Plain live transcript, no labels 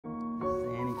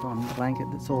econ blanket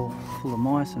that's all full of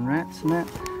mice and rats and that,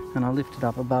 and I lift it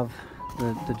up above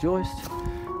the joist.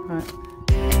 Right.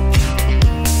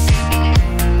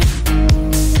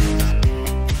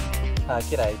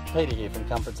 G'day, Peter here from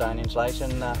Comfort Zone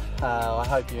Insulation. I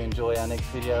hope you enjoy our next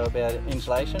video about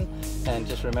insulation, and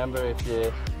just remember, if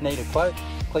you need a quote,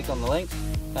 click on the link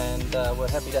and we're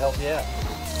happy to help you out.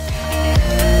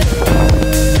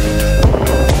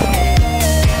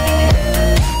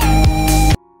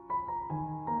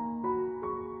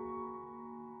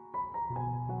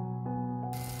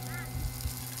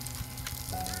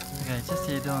 Okay, just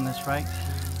here doing this raked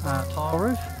tile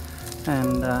roof,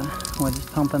 and we're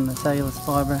just pumping the cellulose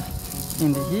fibre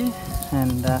into here,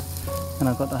 and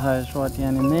I've got the hose right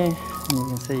down in there, and you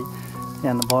can see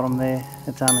down the bottom there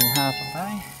it's only half a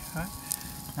bay, right?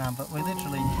 But we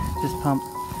literally just pump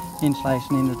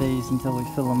insulation into these until we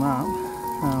fill them up,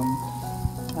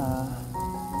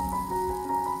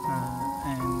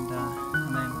 and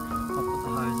then I'll put the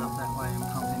hose up that way and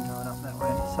pump into it up that way.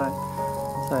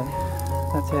 So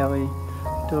that's how we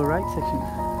do a rake section.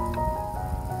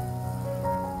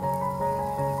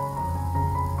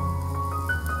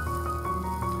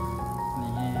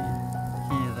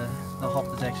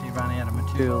 Hopper's actually run out of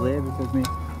material there because my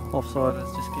offside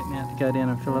is just getting out to go down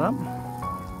and fill it up. You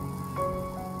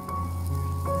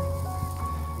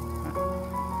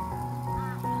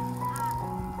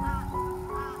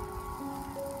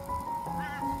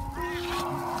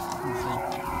can see,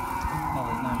 oh,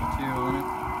 there's no material in it.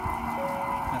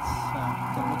 That's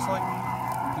what it looks like.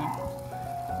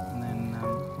 And then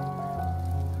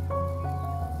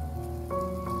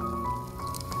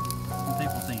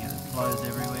people think it flows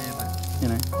everywhere, but you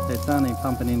know, it's only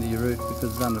pumping into your roof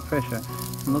because it's under pressure.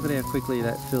 And look at how quickly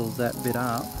that fills that bit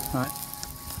up, right?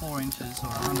 4 inches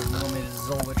or 100 millimetres is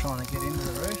all we're trying to get into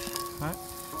the roof, right?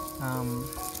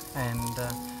 And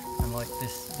like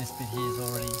this bit here is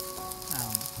already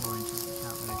 4 inches. You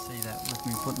can't really see that with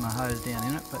me putting my hose down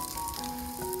in it, but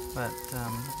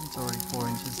it's already 4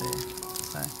 inches there.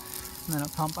 So, and then I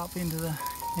pump up into the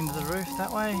roof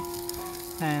that way,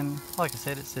 and like I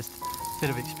said, it's just bit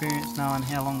of experience knowing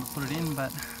how long to put it in,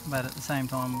 but at the same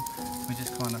time we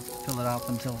just kind of fill it up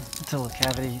until the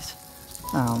cavities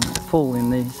full in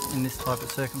this type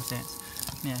of circumstance.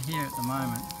 Now here at the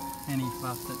moment, any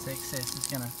fluff that's excess is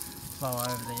going to flow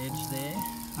over the edge there,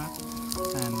 right?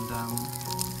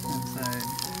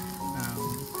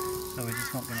 So we're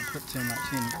just not going to put too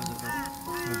much in because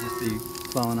it'll just be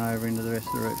flowing over into the rest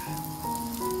of the roof.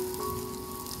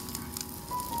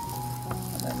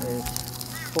 That there's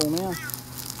full now.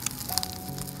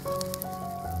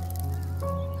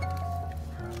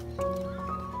 So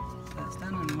that's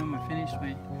done, and when we're finished we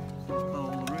just blow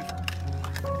all the roof off.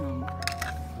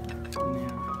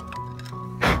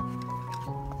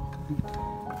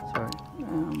 Sorry,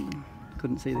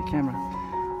 couldn't see the camera.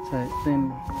 So then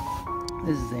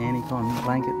this is the anti-con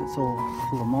blanket that's all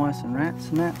full of mice and rats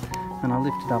and that, and I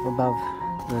lift it up above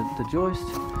the joist,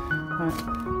 right?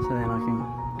 So then I can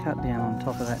cut down on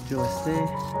top of that joist there,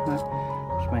 right,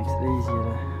 which makes it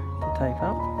easier to tape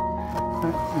up,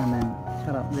 right, and then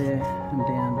cut up there and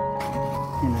down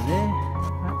into there,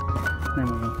 right, and then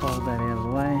we can fold that out of the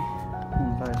way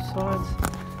on both sides,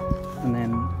 and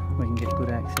then we can get good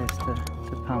access to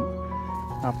pump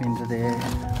up into there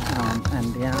and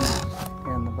down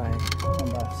the bay on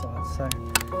both sides.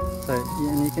 So yeah,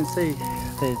 and you can see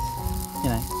there's, you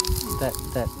know,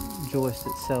 that joist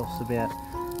itself's about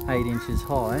 8 inches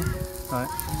high, right?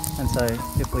 And so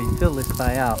if we fill this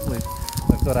bay up, we've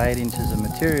got 8 inches of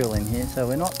material in here. So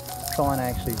we're not trying to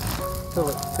actually fill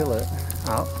it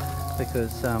up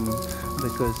because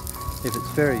if it's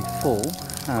very full,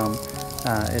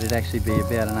 it'd actually be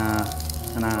about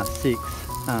an R6,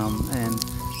 and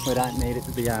we don't need it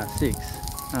to be R6.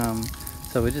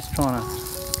 So we're just trying to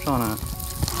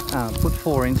put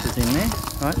 4 inches in there,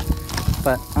 right?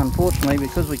 But unfortunately,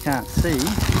 because we can't see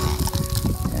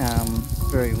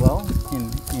very well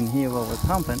in here while we're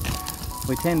pumping,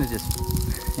 we tend to just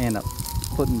end up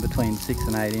putting between 6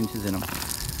 and 8 inches in them,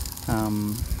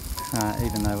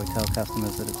 even though we tell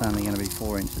customers that it's only going to be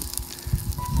 4 inches.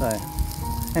 So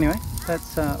anyway,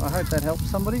 that's I hope that helps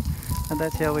somebody, and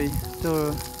that's how we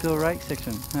do a rake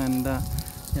section. And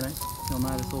you know, you'll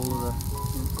notice all of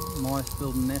the mice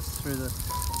building nests through the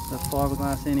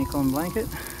fiberglass anti-con blanket.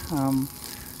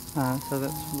 So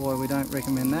that's why we don't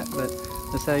recommend that, but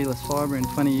the cellulose fibre, in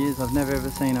 20 years I've never ever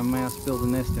seen a mouse build a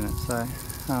nest in it, so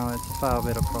it's a far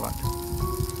better product.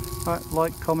 Alright,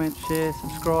 like, comment, share,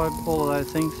 subscribe, all of those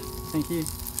things. Thank you.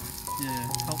 Yeah,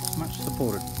 helps much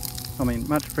supported. I mean,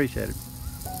 much appreciated.